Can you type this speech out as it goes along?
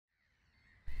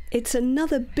It's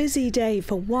another busy day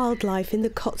for wildlife in the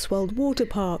Cotswold water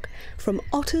park, from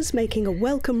otters making a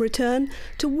welcome return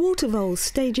to water voles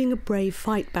staging a brave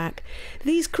fight back.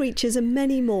 These creatures and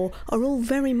many more are all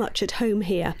very much at home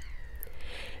here.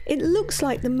 It looks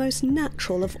like the most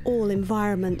natural of all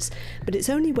environments, but it's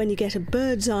only when you get a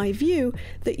bird's eye view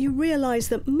that you realise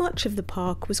that much of the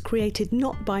park was created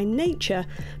not by nature,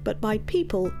 but by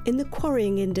people in the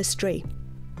quarrying industry.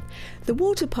 The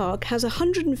water park has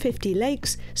 150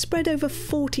 lakes spread over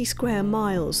 40 square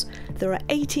miles. There are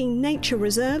 18 nature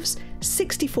reserves,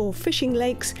 64 fishing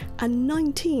lakes and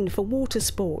 19 for water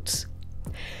sports.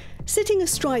 Sitting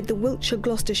astride the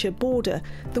Wiltshire-Gloucestershire border,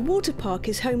 the water park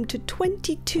is home to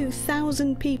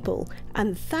 22,000 people,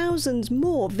 and thousands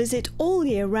more visit all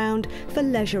year round for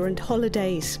leisure and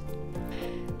holidays.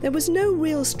 There was no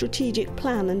real strategic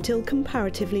plan until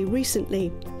comparatively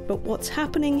recently, but what's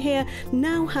happening here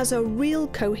now has a real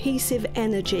cohesive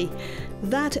energy.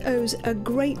 That owes a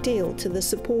great deal to the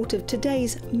support of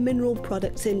today's mineral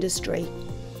products industry.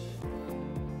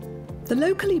 The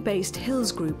locally based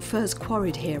Hills Group first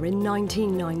quarried here in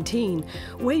 1919,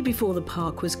 way before the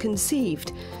park was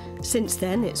conceived. Since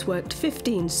then, it's worked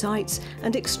 15 sites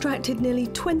and extracted nearly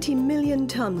 20 million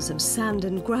tonnes of sand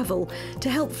and gravel to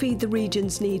help feed the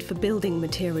region's need for building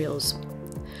materials.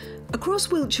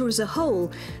 Across Wiltshire as a whole,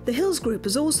 the Hills Group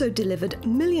has also delivered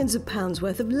millions of pounds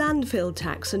worth of landfill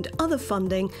tax and other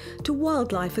funding to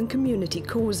wildlife and community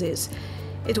causes.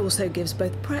 It also gives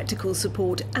both practical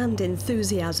support and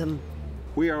enthusiasm.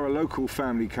 We are a local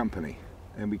family company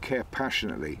and we care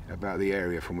passionately about the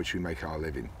area from which we make our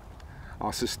living.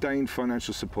 Our sustained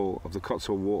financial support of the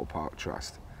Cotswold Water Park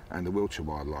Trust and the Wiltshire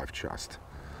Wildlife Trust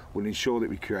will ensure that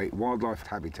we create wildlife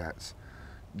habitats,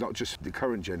 not just for the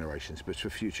current generations, but for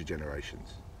future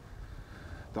generations.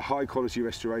 The high quality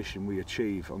restoration we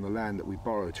achieve on the land that we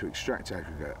borrow to extract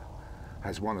aggregate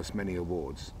has won us many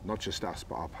awards, not just us,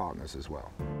 but our partners as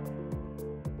well.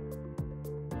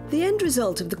 The end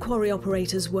result of the quarry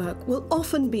operators' work will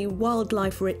often be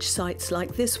wildlife-rich sites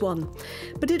like this one,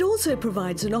 but it also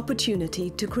provides an opportunity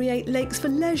to create lakes for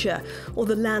leisure, or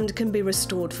the land can be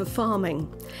restored for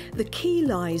farming. The key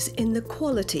lies in the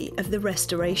quality of the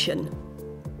restoration.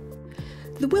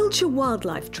 The Wiltshire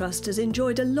Wildlife Trust has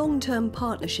enjoyed a long-term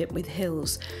partnership with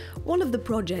Hills. One of the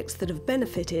projects that have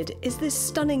benefited is this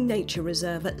stunning nature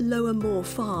reserve at Lower Moor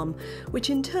Farm, which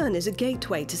in turn is a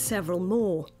gateway to several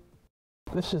more.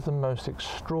 This is the most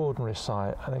extraordinary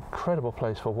site, an incredible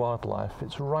place for wildlife.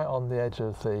 It's right on the edge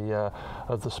of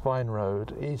the Spine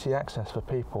Road, easy access for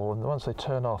people, and once they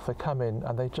turn off, they come in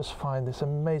and they just find this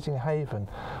amazing haven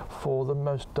for the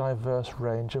most diverse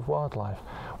range of wildlife.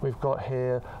 We've got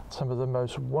here some of the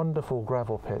most wonderful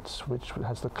gravel pits, which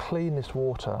has the cleanest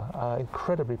water,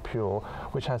 incredibly pure,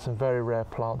 which has some very rare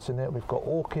plants in it. We've got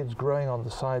orchids growing on the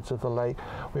sides of the lake.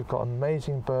 We've got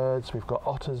amazing birds. We've got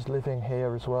otters living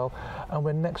here as well. And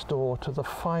we're next door to the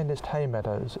finest hay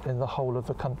meadows in the whole of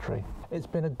the country. It's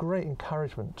been a great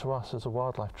encouragement to us as a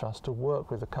wildlife trust to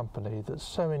work with a company that's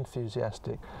so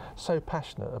enthusiastic, so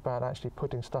passionate about actually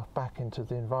putting stuff back into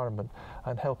the environment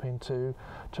and helping to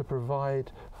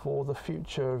provide for the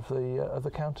future of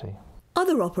the county.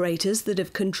 Other operators that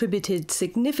have contributed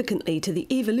significantly to the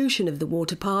evolution of the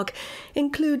water park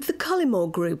include the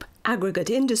Cullimore Group,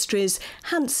 Aggregate Industries,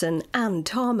 Hanson and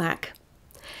Tarmac.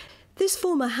 This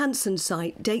former Hanson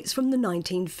site dates from the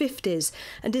 1950s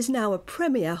and is now a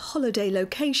premier holiday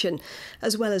location,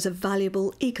 as well as a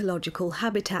valuable ecological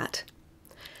habitat.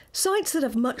 Sites that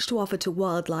have much to offer to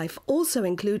wildlife also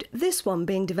include this one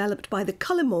being developed by the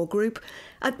Cullimore Group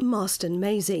at Marston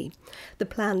Maisie. The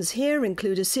plans here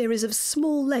include a series of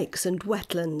small lakes and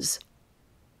wetlands.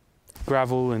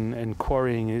 Gravel and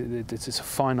quarrying, it's a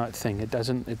finite thing. It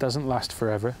doesn't last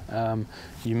forever.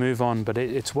 You move on, but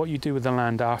it's what you do with the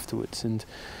land afterwards. And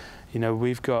you know,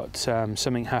 we've got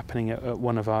something happening at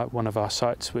one of our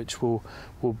sites, which will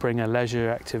bring a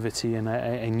leisure activity and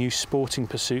a new sporting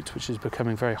pursuit, which is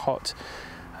becoming very hot.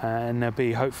 And there'll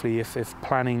be, hopefully, if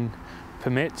planning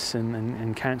permits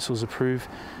and councils approve,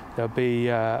 there'll be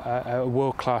a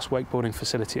world-class wakeboarding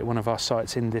facility at one of our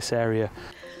sites in this area.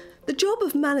 The job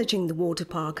of managing the water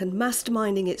park and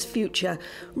masterminding its future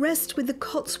rests with the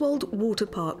Cotswold Water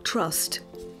Park Trust.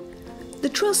 The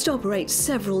Trust operates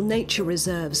several nature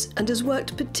reserves and has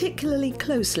worked particularly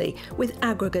closely with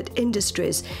Aggregate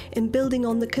Industries in building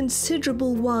on the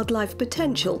considerable wildlife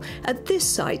potential at this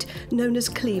site known as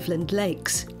Cleveland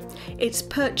Lakes. Its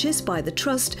purchase by the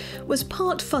Trust was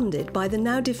part funded by the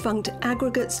now defunct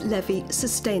Aggregates Levy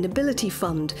Sustainability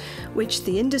Fund, which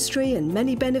the industry and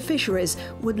many beneficiaries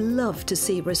would love to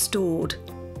see restored.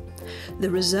 The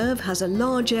reserve has a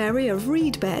large area of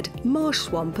reed bed, marsh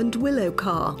swamp and willow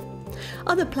carr.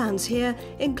 Other plans here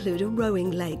include a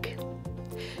rowing lake.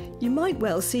 You might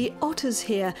well see otters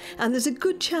here, and there's a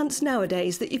good chance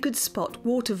nowadays that you could spot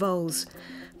water voles.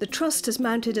 The Trust has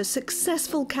mounted a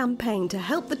successful campaign to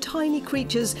help the tiny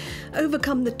creatures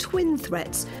overcome the twin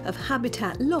threats of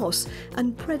habitat loss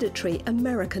and predatory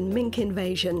American mink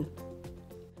invasion.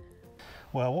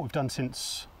 Well, what we've done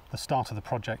since the start of the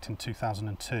project in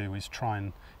 2002 is try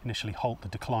and initially halt the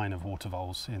decline of water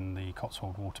voles in the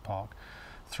Cotswold Water Park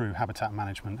through habitat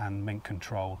management and mink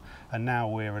control, and now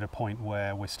we're at a point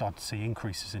where we're starting to see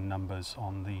increases in numbers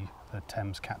on the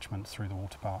Thames catchment through the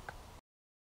water park.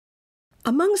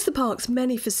 Amongst the park's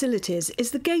many facilities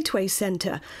is the Gateway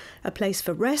Centre, a place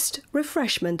for rest,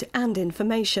 refreshment and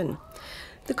information.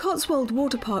 The Cotswold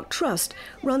Water Park Trust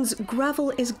runs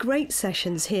Gravel is Great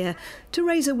sessions here to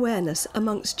raise awareness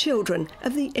amongst children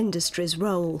of the industry's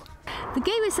role. The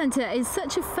Gateway Centre is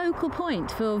such a focal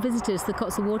point for visitors to the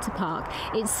Cotswold Water Park.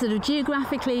 It's sort of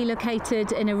geographically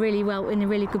located in a really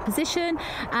good position,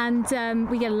 and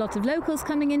we get a lot of locals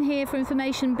coming in here for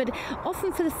information, but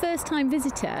often for the first time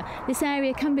visitor this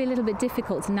area can be a little bit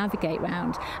difficult to navigate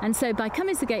round, and so by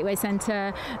coming to the Gateway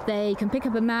Centre they can pick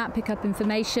up a map, pick up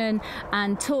information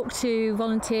and talk to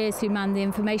volunteers who man the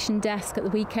information desk at the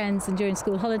weekends and during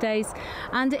school holidays,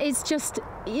 and it's just,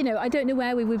 you know, I don't know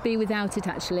where we would be without it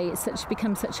actually. It's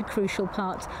become such a crucial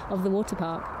part of the water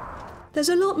park. There's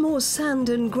a lot more sand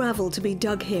and gravel to be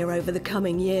dug here over the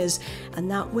coming years,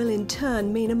 and that will in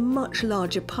turn mean a much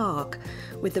larger park.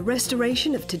 With the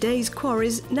restoration of today's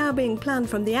quarries now being planned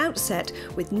from the outset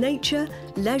with nature,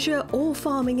 leisure or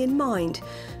farming in mind,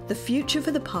 the future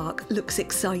for the park looks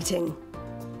exciting.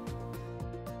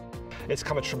 It's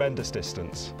come a tremendous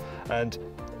distance, and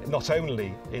not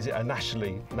only is it a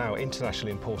nationally, now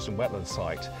internationally important wetland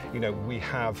site, you know, we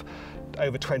have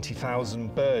over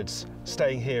 20,000 birds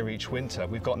staying here each winter.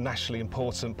 We've got nationally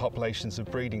important populations of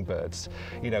breeding birds.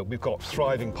 You know, we've got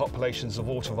thriving populations of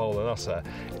water vole and otter.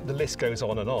 The list goes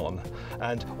on,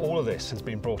 and all of this has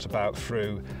been brought about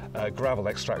through gravel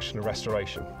extraction and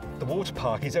restoration. The water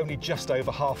park is only just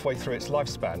over halfway through its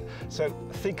lifespan, so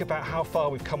think about how far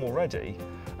we've come already.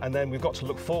 And then we've got to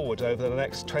look forward over the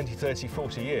next 20, 30,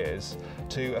 40 years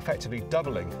to effectively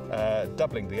doubling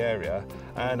the area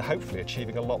and hopefully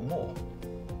achieving a lot more.